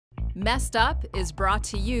Messed Up is brought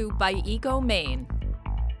to you by Maine.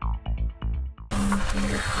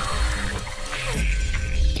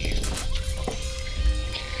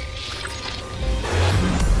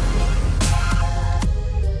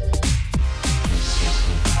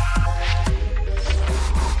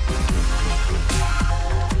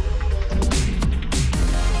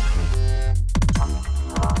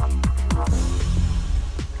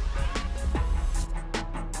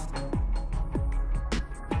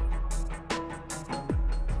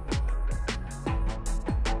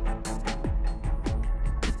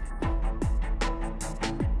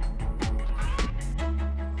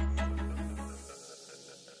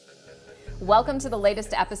 Welcome to the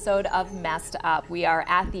latest episode of Messed Up. We are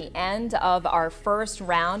at the end of our first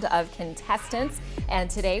round of contestants, and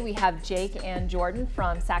today we have Jake and Jordan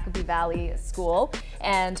from Sacopee Valley School,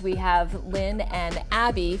 and we have Lynn and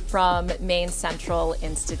Abby from Maine Central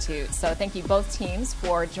Institute. So thank you both teams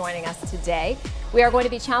for joining us today. We are going to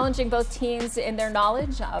be challenging both teams in their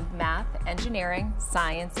knowledge of math, engineering,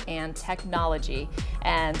 science, and technology.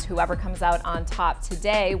 And whoever comes out on top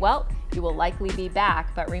today, well, you will likely be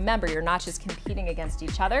back, but remember, you're not just competing against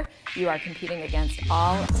each other, you are competing against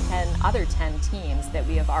all other 10 teams that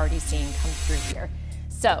we have already seen come through here.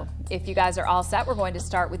 So, if you guys are all set, we're going to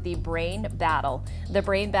start with the brain battle. The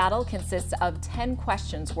brain battle consists of 10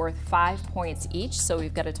 questions worth 5 points each, so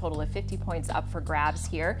we've got a total of 50 points up for grabs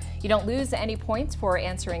here. You don't lose any points for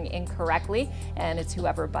answering incorrectly, and it's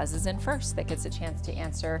whoever buzzes in first that gets a chance to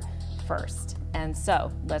answer first. And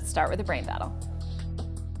so, let's start with the brain battle.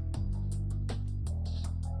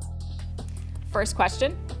 First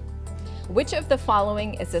question, which of the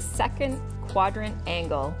following is a second quadrant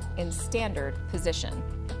angle in standard position?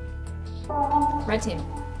 Red team.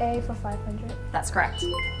 A for 500. That's correct.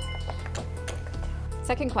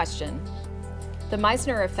 Second question, the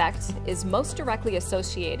Meissner effect is most directly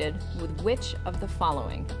associated with which of the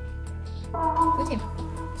following? Blue team.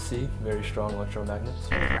 C, very strong electromagnets.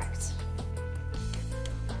 Correct.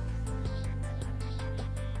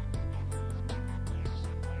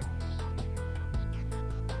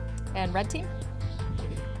 And red team?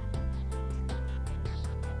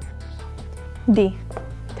 D,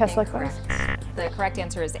 Tesla coils. The correct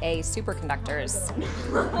answer is A, superconductors.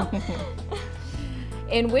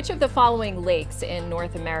 In which of the following lakes in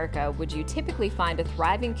North America would you typically find a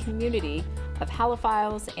thriving community of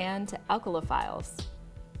halophiles and alkalophiles?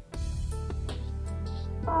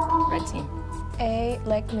 Red team. A,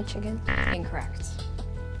 Lake Michigan. Incorrect.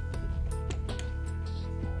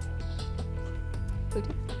 Blue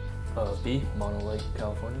team. B, Mono Lake,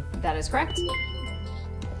 California. That is correct.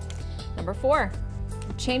 Number 4,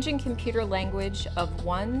 changing computer language of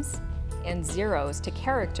ones and zeros to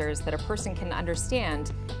characters that a person can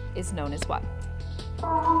understand is known as what?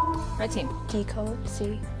 Red team. Decode.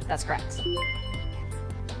 C. That's correct.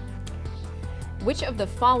 Which of the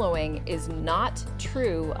following is not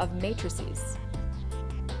true of matrices?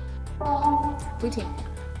 Blue team.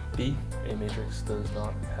 B, a matrix does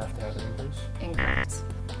not have to have an inverse. Incorrect.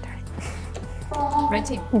 Red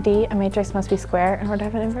team. D, a matrix must be square in order to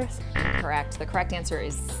have an inverse. Correct. The correct answer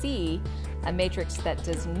is C. A matrix that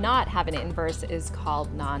does not have an inverse is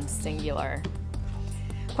called non-singular.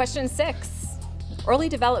 Question 6. Early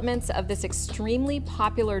developments of this extremely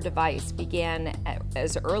popular device began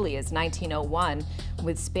as early as 1901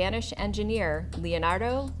 with Spanish engineer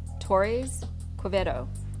Leonardo Torres Quevedo.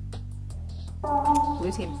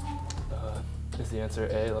 Blue team. Is the answer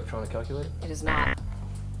A, electronic calculator? It is not.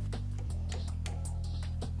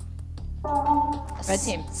 Red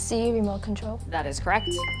team. C, remote control. That is correct.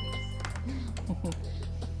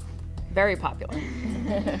 Very popular.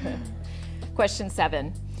 Question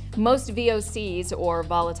 7. Most VOCs, or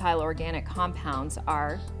volatile organic compounds,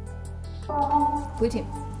 are? Blue team.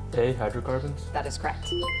 A, hydrocarbons. That is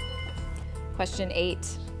correct. Question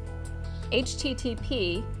 8.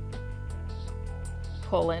 http://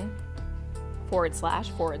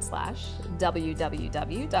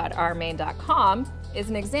 www.ourmaine.com is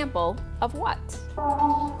an example of what?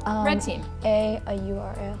 Red team. A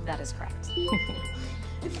URL. That is correct.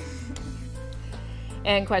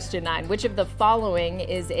 And question 9. Which of the following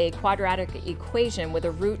is a quadratic equation with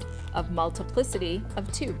a root of multiplicity of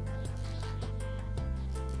 2?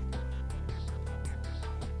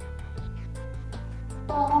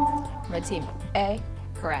 Red team. A.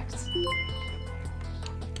 Correct.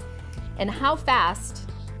 And how fast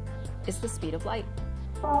is the speed of light?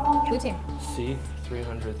 Blue team. C,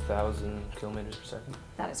 300,000 kilometers per second.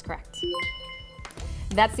 That is correct.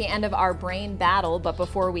 That's the end of our brain battle, but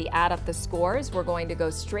before we add up the scores, we're going to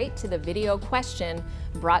go straight to the video question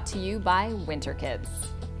brought to you by Winter Kids.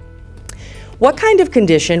 What kind of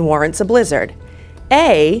condition warrants a blizzard?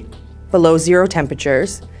 A, below 0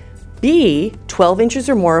 temperatures. B, 12 inches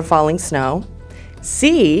or more of falling snow.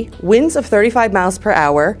 C, winds of 35 miles per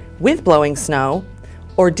hour with blowing snow.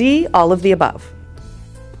 Or D, all of the above.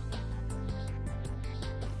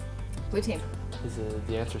 Blue team. Is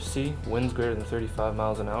the answer C, winds greater than 35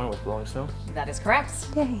 miles an hour with blowing snow? That is correct.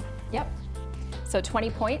 Yay. Yep. So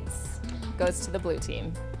 20 points goes to the blue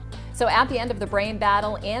team. So at the end of the brain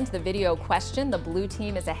battle and the video question, the blue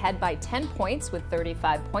team is ahead by 10 points with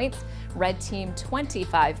 35 points, red team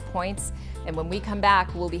 25 points. And when we come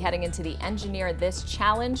back, we'll be heading into the Engineer This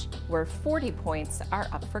Challenge, where 40 points are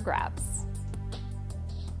up for grabs.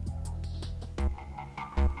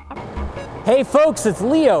 Hey folks, it's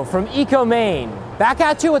Leo from Maine. Back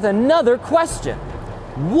at you with another question.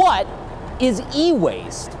 What is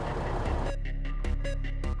e-waste?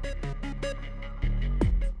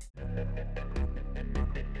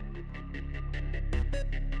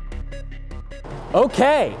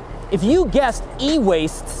 Okay, if you guessed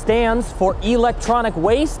e-waste stands for electronic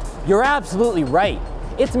waste, you're absolutely right.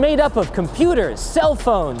 It's made up of computers, cell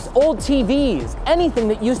phones, old TVs, anything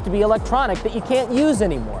that used to be electronic that you can't use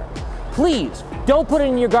anymore. Please, don't put it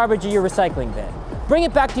in your garbage or your recycling bin. Bring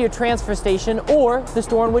it back to your transfer station or the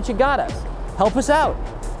store in which you got us. Help us out.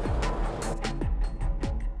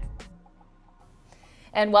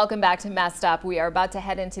 And welcome back to Messed Up. We are about to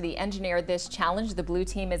head into the Engineer This Challenge. The blue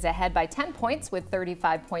team is ahead by 10 points with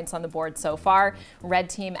 35 points on the board so far. Red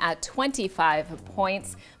team at 25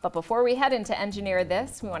 points. But before we head into Engineer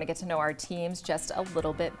This, we want to get to know our teams just a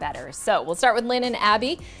little bit better. So we'll start with Lynn and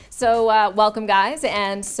Abby. So welcome, guys.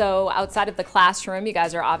 And so outside of the classroom, you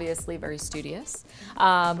guys are obviously very studious.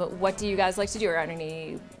 What do you guys like to do? Are there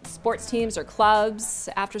any sports teams or clubs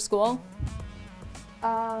after school?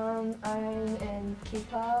 I'm in Key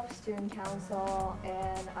Club, Student Council,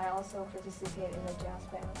 and I also participate in the jazz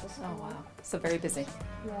band at the school. Oh, wow. So very busy.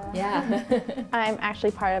 Yeah. I'm actually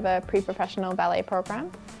part of a pre-professional ballet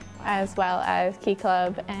program, as well as Key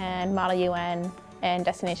Club and Model UN and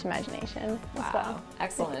Destination Imagination as well.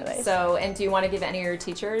 Excellent. So, and do you want to give any of your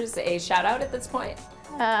teachers a shout out at this point?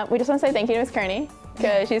 We just want to say thank you to Ms. Kearney,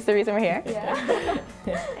 because she's the reason we're here. Yeah.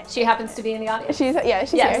 She happens to be in the audience? She's here.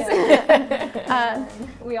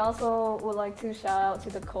 We also would like to shout out to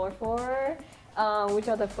the Core 4, which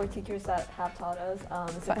are the 4 teachers that have taught us.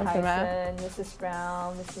 Mr. Tyson, Mrs.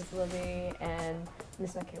 Brown, Mrs. Lilly, and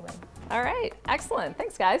Ms. McEwen. All right, excellent.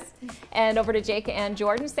 Thanks, guys. And over to Jake and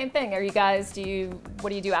Jordan, same thing. Are you guys, what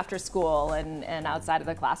do you do after school and outside of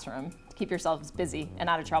the classroom to keep yourselves busy and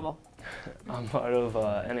out of trouble? I'm part of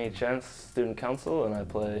NHS Student Council, and I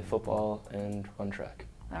play football and run track.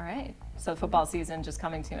 All right, so football season just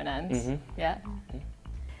coming to an end. Yeah.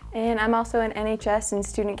 And I'm also in NHS and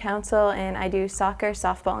Student Council, and I do soccer,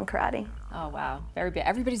 softball, and karate. Oh, wow.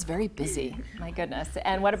 Everybody's very busy. My goodness.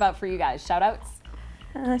 And what about for you guys? Shout outs?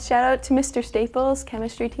 Shout out to Mr. Staples,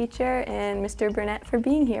 chemistry teacher, and Mr. Burnett for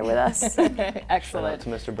being here with us. Excellent. Shout out to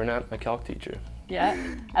Mr. Burnett, my calc teacher. Yeah,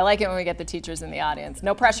 I like it when we get the teachers in the audience.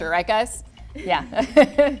 No pressure, right, guys?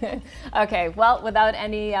 Yeah. Okay, well, without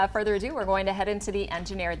any further ado, we're going to head into the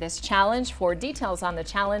Engineer This Challenge. For details on the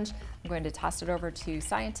challenge, I'm going to toss it over to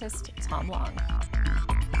scientist Tom Long.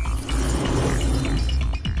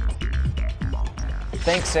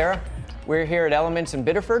 Thanks, Sarah. We're here at Elements in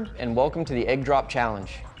Biddeford, and welcome to the Egg Drop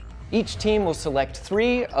Challenge. Each team will select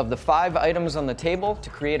 3 of the 5 items on the table to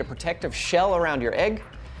create a protective shell around your egg.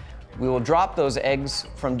 We will drop those eggs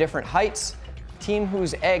from different heights. Team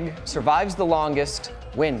whose egg survives the longest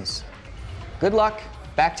wins. Good luck.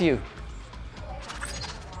 Back to you.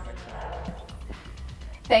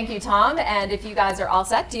 Thank you, Tom. And if you guys are all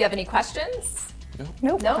set, do you have any questions?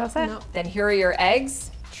 Nope. Nope. All set. Then here are your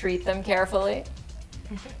eggs. Treat them carefully.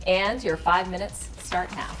 And your 5 minutes start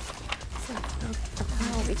now.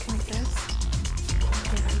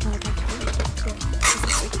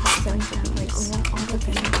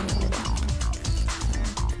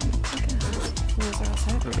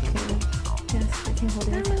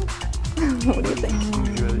 What do you think?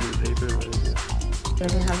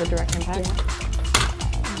 Doesn't have a direct impact.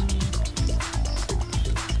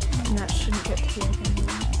 And that shouldn't get to you again.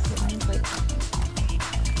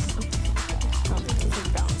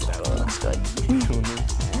 Balanced out. Looks good.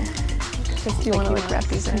 Do you want to wrap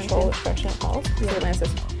these in control which direction it falls? Yeah. It lands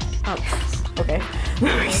this. Oh, okay.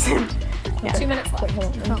 Yeah. 2 minutes left.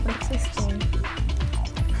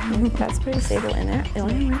 That's pretty stable in there. The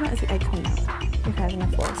only thing I'm worried about is the egg coming out. If it has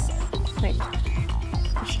enough force. Like,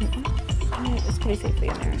 it's pretty safely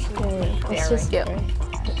in there. It's just, yeah.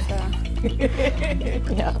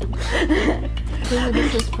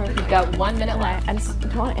 This is perfect. You've got 1 minute left. I just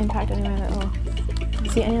don't want to impact anywhere that will.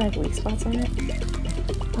 See any like weak spots on it?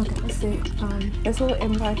 Okay, let's see. This will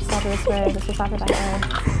impact stop it this way. This will stop it that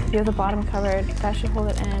way. You have the bottom covered. That should hold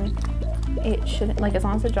it in. It shouldn't, like, as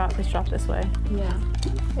long as it drops, please drop this way. Yeah.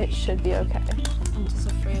 It should be okay. I'm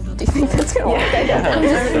just afraid of Do you think that's gonna work? I don't know.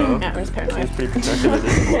 So, Yeah, I'm just paranoid. seems pretty protected at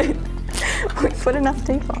this point. We put enough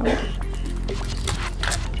tape on it.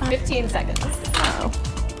 15 seconds. Oh.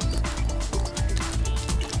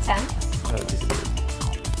 10, That'd be sick.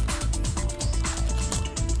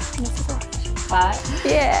 5,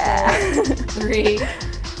 Yeah. 3,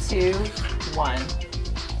 2, 1.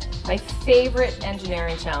 My favorite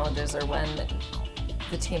engineering challenges are when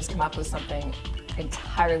the teams come up with something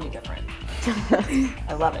entirely different.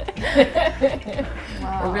 I love it.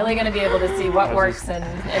 Wow. We're really going to be able to see what works and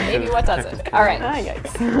maybe what doesn't. All right.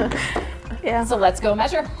 Yikes. Yeah. So let's go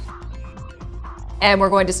measure. And we're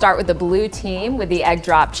going to start with the blue team with the egg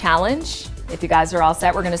drop challenge. If you guys are all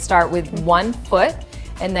set, we're going to start with 1 foot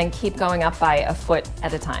and then keep going up by a foot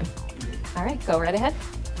at a time. All right, go right ahead.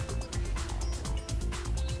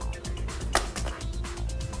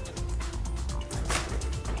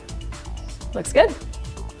 Looks good.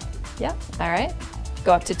 Yep, all right.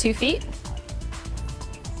 Go up to 2 feet.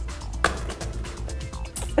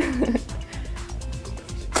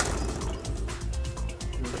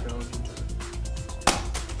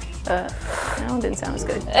 That one didn't sound as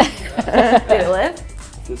good. Did it live?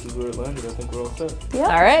 If this is where it landed, I think we're all set. Yeah.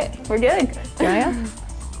 All right, We're good. Yeah.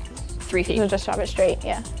 3 feet. So just drop it straight.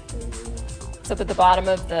 Yeah. It's up at the bottom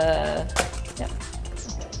of the, yep.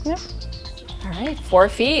 Yep. All right, 4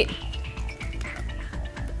 feet.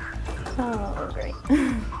 Oh, great.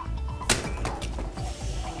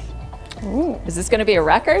 Is this gonna be a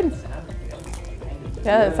record?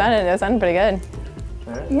 Yeah, that sounded pretty good.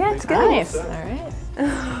 All right. Yeah, it's good. Nice. All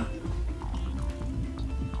right.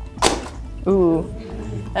 Ooh,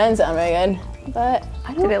 that didn't sound very good. But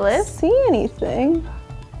I don't see anything.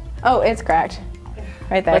 Oh, it's cracked.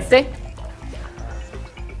 Right there. Let's see.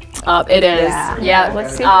 It is. Yeah.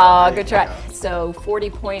 Let's see. Good try. So 40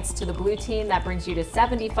 points to the blue team. That brings you to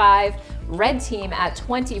 75. Red team at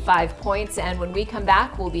 25 points. And when we come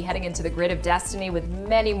back, we'll be heading into the grid of destiny with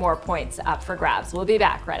many more points up for grabs. We'll be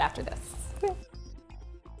back right after this.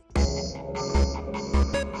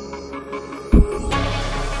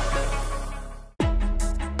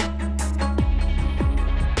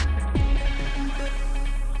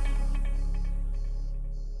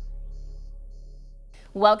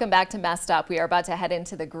 Welcome back to Messed Up. We are about to head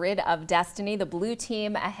into the grid of destiny. The blue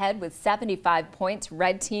team ahead with 75 points,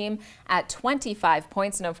 red team at 25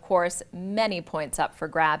 points, and of course, many points up for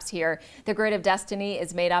grabs here. The grid of destiny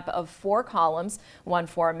is made up of 4 columns, 1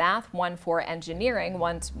 for math, 1 for engineering,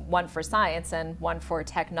 1 for science, and 1 for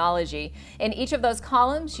technology. In each of those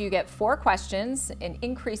columns, you get 4 questions, an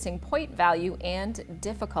increasing point value and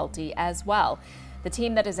difficulty as well. The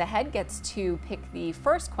team that is ahead gets to pick the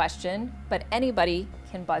first question, but anybody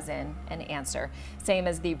can buzz in and answer. Same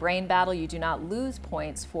as the brain battle, you do not lose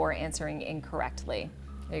points for answering incorrectly.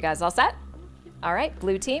 Are you guys all set? All right,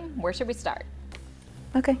 blue team, where should we start?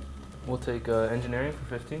 Okay. We'll take engineering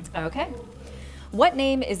for 15. Okay. What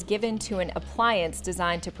name is given to an appliance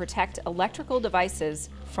designed to protect electrical devices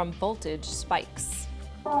from voltage spikes?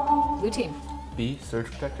 Blue team. B, surge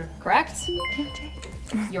protector. Correct.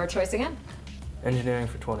 Your choice again. Engineering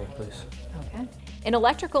for 20, please. Okay. In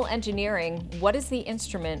electrical engineering, what is the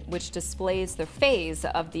instrument which displays the phase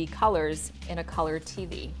of the colors in a color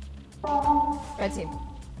TV? Red team.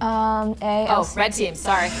 Red team,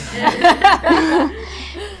 sorry.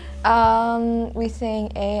 We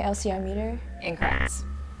think A, LCR meter. Incorrect.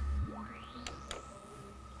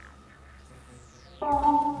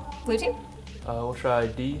 Blue team? We'll try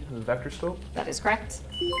D, the vector scope. That is correct.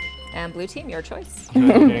 And blue team, your choice.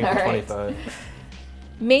 Engineering All for right. 25.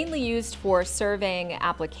 Mainly used for surveying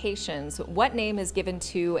applications, what name is given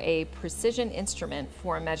to a precision instrument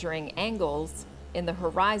for measuring angles in the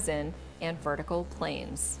horizon and vertical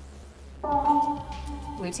planes?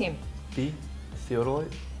 Blue team. B,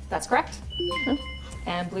 theodolite. That's correct.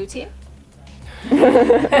 And blue team?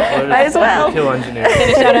 Might as well. Kill engineering.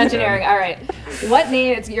 Finish out engineering. All right. What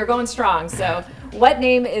name, you're going strong, so what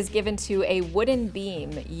name is given to a wooden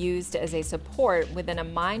beam used as a support within a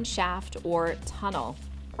mine shaft or tunnel?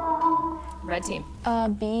 Red team.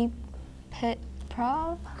 B, pit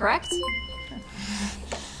prob. Correct.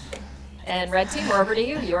 And red team, we're over to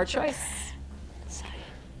you. Your choice.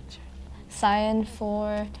 Cyan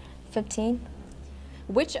for 15.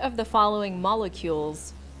 Which of the following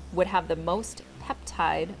molecules would have the most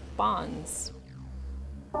peptide bonds?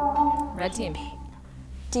 Red team.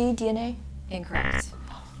 D, DNA. Incorrect.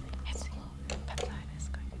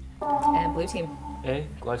 And blue team. A,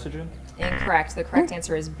 glycogen. Incorrect. The correct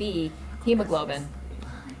answer is B, hemoglobin.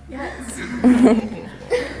 Yes.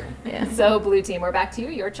 Yeah. So blue team, we're back to you.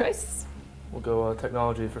 Your choice. We'll go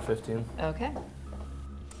technology for 15. Okay.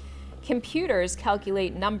 Computers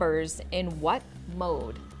calculate numbers in what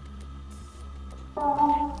mode?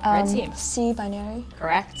 Red team. C, binary.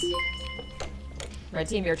 Correct. Red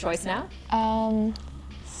team, your choice now.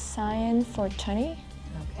 Cyan for 20.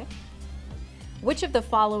 Okay. Which of the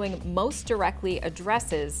following most directly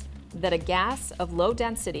addresses that a gas of low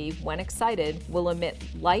density, when excited, will emit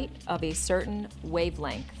light of a certain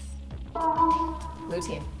wavelength? Blue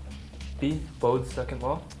team. B, Bode's second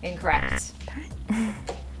law. Incorrect.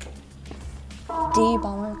 D,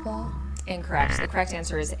 Balmer's law. Incorrect. The correct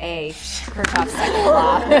answer is A, Kirchhoff's second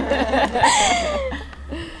law.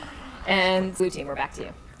 And blue team, we're back to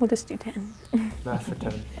you. We'll just do 10. Math for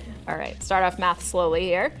 10. All right, start off math slowly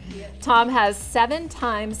here. Tom has 7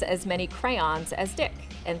 times as many crayons as Dick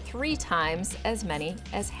and 3 times as many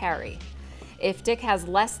as Harry. If Dick has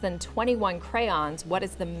less than 21 crayons, what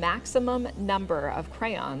is the maximum number of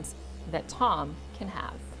crayons that Tom can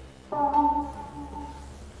have?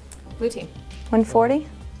 Blue team. 140.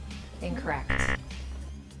 Incorrect.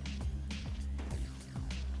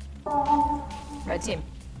 Red team.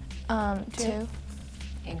 2.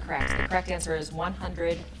 Incorrect. The correct answer is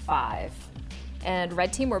 105. And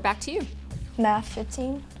red team, we're back to you. Math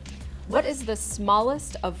 15. What is the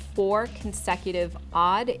smallest of 4 consecutive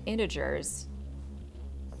odd integers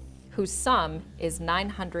whose sum is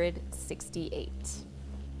 968?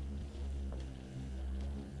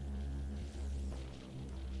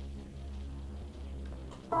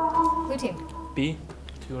 Blue team. B,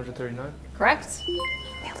 239. Correct.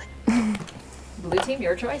 Blue team,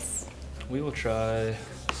 your choice. We will try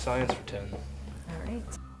science for 10. All right.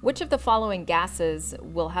 Which of the following gases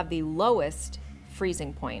will have the lowest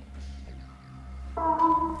freezing point?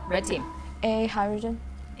 Red team. A, hydrogen.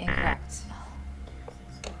 Incorrect.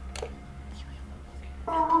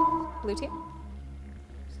 Blue team.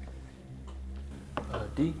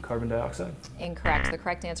 D, carbon dioxide. Incorrect. The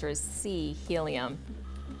correct answer is C, helium.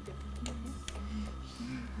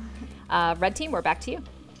 Red team, we're back to you.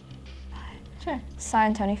 Sure.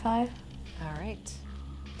 Cyan 25. All right.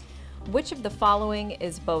 Which of the following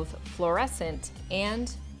is both fluorescent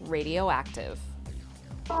and radioactive?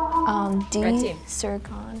 D, Red team.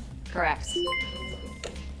 zircon. Correct.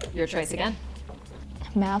 Your choice again.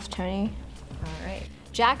 Math 20. All right.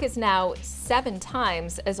 Jack is now 7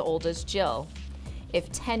 times as old as Jill.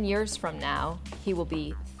 If 10 years from now, he will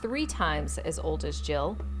be 3 times as old as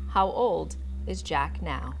Jill, how old is Jack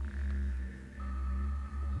now?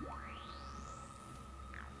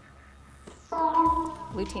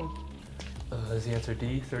 Blue team. Is the answer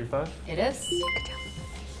D, 35? It is.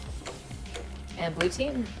 And blue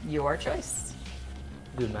team, your choice.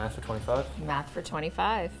 Do math for 25. Math for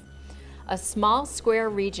 25. A small square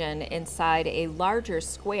region inside a larger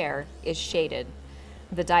square is shaded.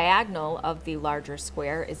 The diagonal of the larger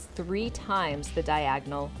square is 3 times the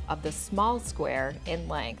diagonal of the small square in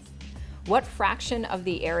length. What fraction of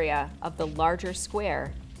the area of the larger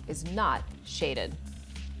square is not shaded?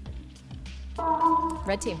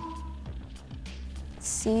 Red team.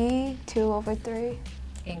 C, 2/3.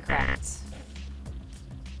 Incorrect.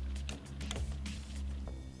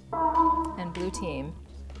 And blue team.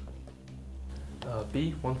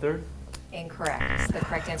 B, 1/3. Incorrect. The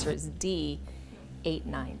correct answer is D,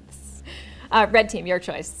 8/9. Red team, your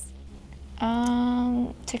choice.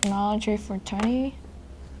 Technology for 20.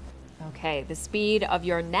 Okay, the speed of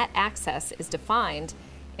your net access is defined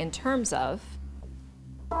in terms of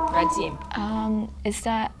red team. Is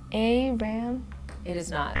that A, RAM? It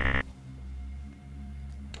is not.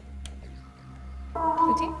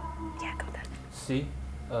 Blue team? Yeah, go then. C,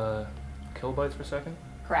 kilobytes per second.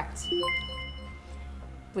 Correct.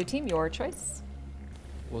 Blue team, your choice.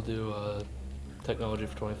 We'll do technology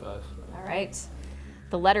for 25. All right.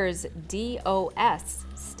 The letters DOS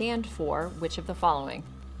stand for which of the following?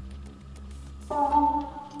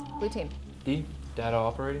 Blue team. D, data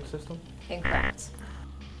operating system. Incorrect.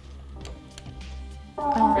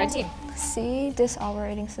 Red team. C, this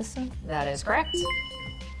operating system. That is correct.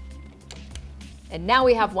 And now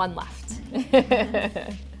we have one left.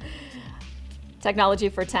 Technology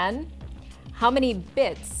for 10. How many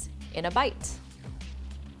bits in a byte?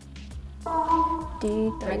 D,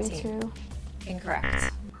 Red 32. team.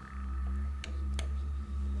 Incorrect.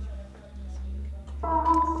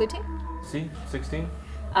 Blue team? C, 16.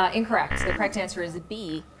 Incorrect. The correct answer is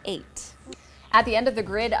B, 8. At the end of the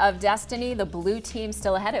grid of destiny, the blue team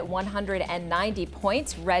still ahead at 190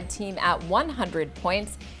 points, red team at 100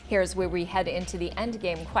 points. Here's where we head into the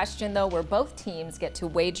endgame question, though, where both teams get to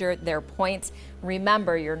wager their points.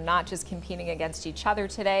 Remember, you're not just competing against each other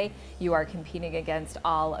today, you are competing against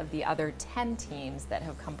all of the other 10 teams that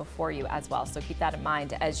have come before you as well. So keep that in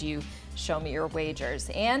mind as you show me your wagers.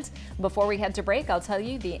 And before we head to break, I'll tell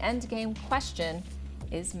you the endgame question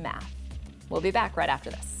is math. We'll be back right after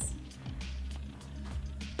this.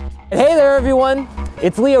 Hey there everyone,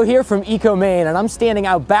 it's Leo here from Maine, and I'm standing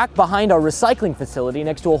out back behind our recycling facility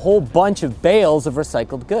next to a whole bunch of bales of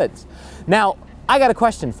recycled goods. Now, I got a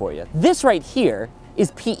question for you. This right here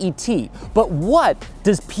is PET, but what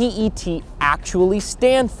does PET actually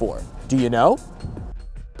stand for? Do you know?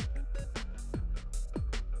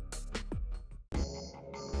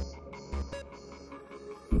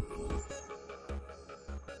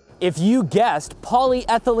 If you guessed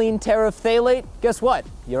polyethylene terephthalate, guess what?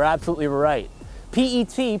 You're absolutely right.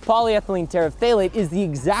 PET, polyethylene terephthalate, is the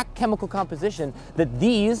exact chemical composition that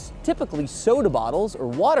these, typically soda bottles or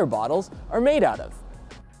water bottles, are made out of.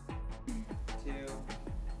 2,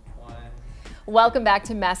 1. Welcome back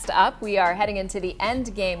to Messed Up. We are heading into the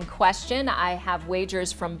end game question. I have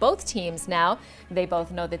wagers from both teams now. They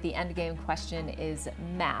both know that the end game question is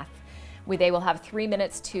math. They will have 3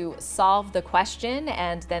 minutes to solve the question,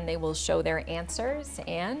 and then they will show their answers,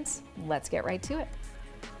 and let's get right to it.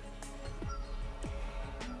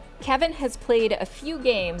 Kevin has played a few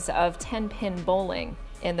games of 10-pin bowling.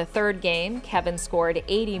 In the third game, Kevin scored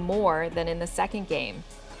 80 more than in the second game.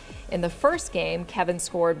 In the first game, Kevin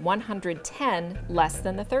scored 110 less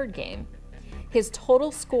than the third game. His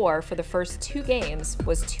total score for the first 2 games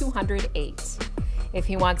was 208. If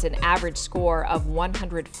he wants an average score of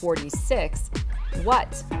 146,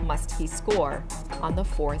 what must he score on the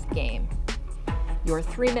 4th game? Your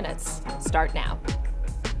 3 minutes start now.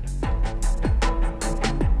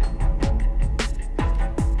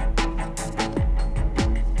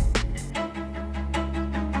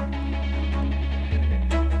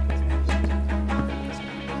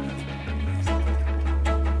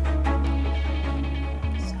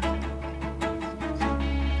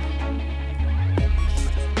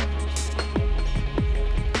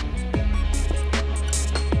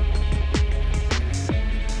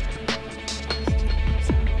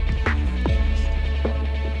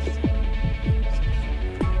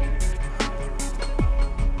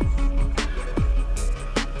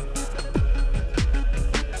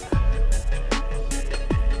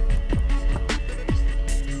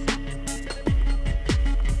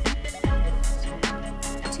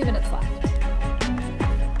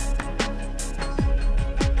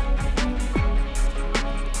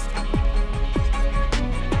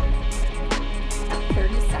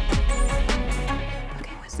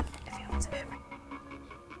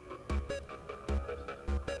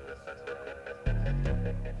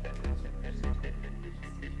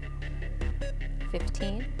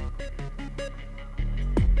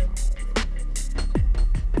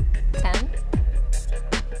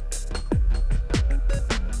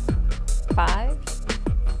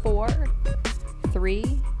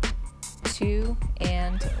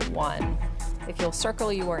 If you'll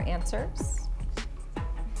circle your answers.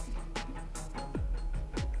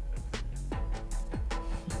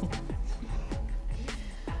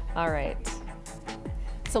 All right.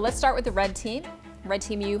 So let's start with the red team. Red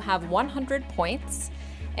team, you have 100 points,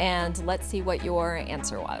 and let's see what your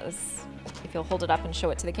answer was. If you'll hold it up and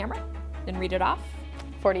show it to the camera and read it off.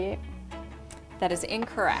 48. That is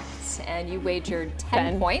incorrect, and you wagered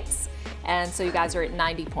 10 points, and so you guys are at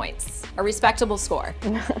 90 points. A respectable score.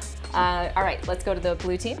 All right, let's go to the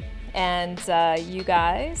blue team, and you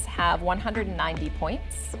guys have 190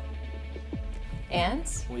 points. And?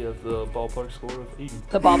 We have the ballpark score of 80.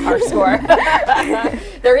 The ballpark score.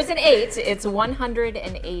 There is an 8, it's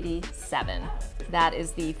 187. That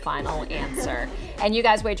is the final answer. And you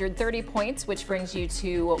guys wagered 30 points, which brings you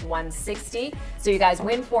to 160. So you guys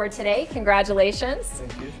win for today. Congratulations.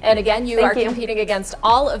 Thank you. And again, you are competing against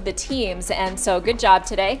all of the teams. And so good job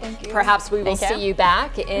today. Thank you. Perhaps we will see you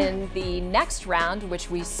back in the next round, which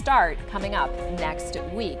we start coming up next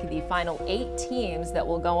week. The final 8 teams that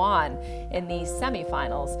will go on in the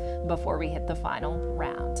semifinals before we hit the final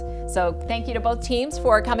round. So thank you to both teams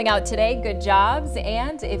for coming out today. Good jobs.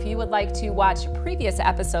 And if you would like to watch previous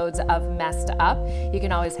episodes of Messed Up, you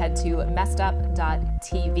can always head to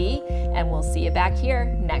messedup.tv, and we'll see you back here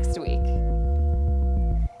next week.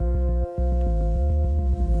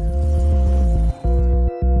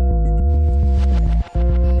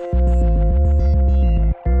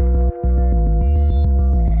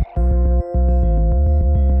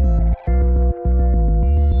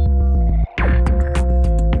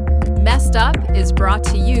 is brought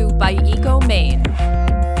to you by Maine.